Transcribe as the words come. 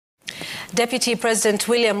Deputy President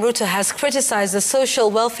William Ruto has criticized the social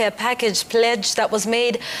welfare package pledge that was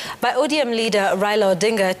made by ODM leader Raila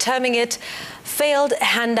Odinga, terming it failed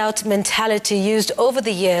handout mentality used over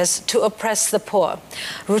the years to oppress the poor.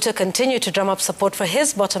 Ruto continued to drum up support for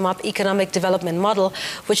his bottom-up economic development model,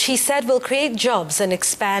 which he said will create jobs and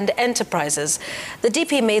expand enterprises. The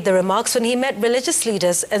DP made the remarks when he met religious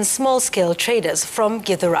leaders and small-scale traders from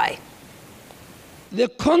Githurai. The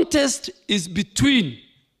contest is between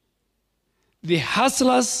the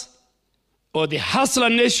hustlers or the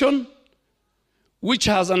hustler nation, which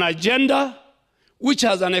has an agenda, which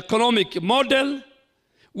has an economic model,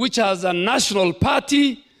 which has a national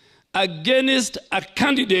party, against a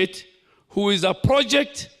candidate who is a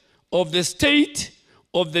project of the state,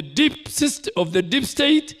 of the deep state,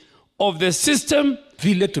 of the system.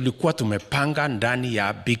 Vile tulikuwa tumepanga ndani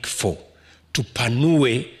ya Big Four,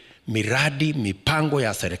 tupanue miradi, mipango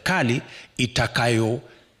ya serikali itakayo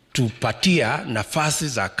tupatia nafasi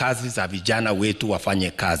za kazi za vijana wetu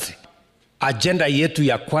wafanye kazi. Agenda yetu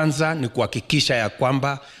ya kwanza ni kuhakikisha ya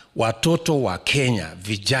kwamba watoto wa Kenya,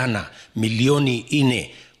 vijana milioni 4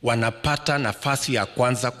 wanapata nafasi ya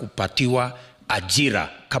kwanza kupatiwa ajira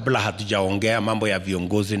kabla hatujaongea mambo ya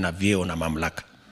viongozi na vyeo na mamlaka.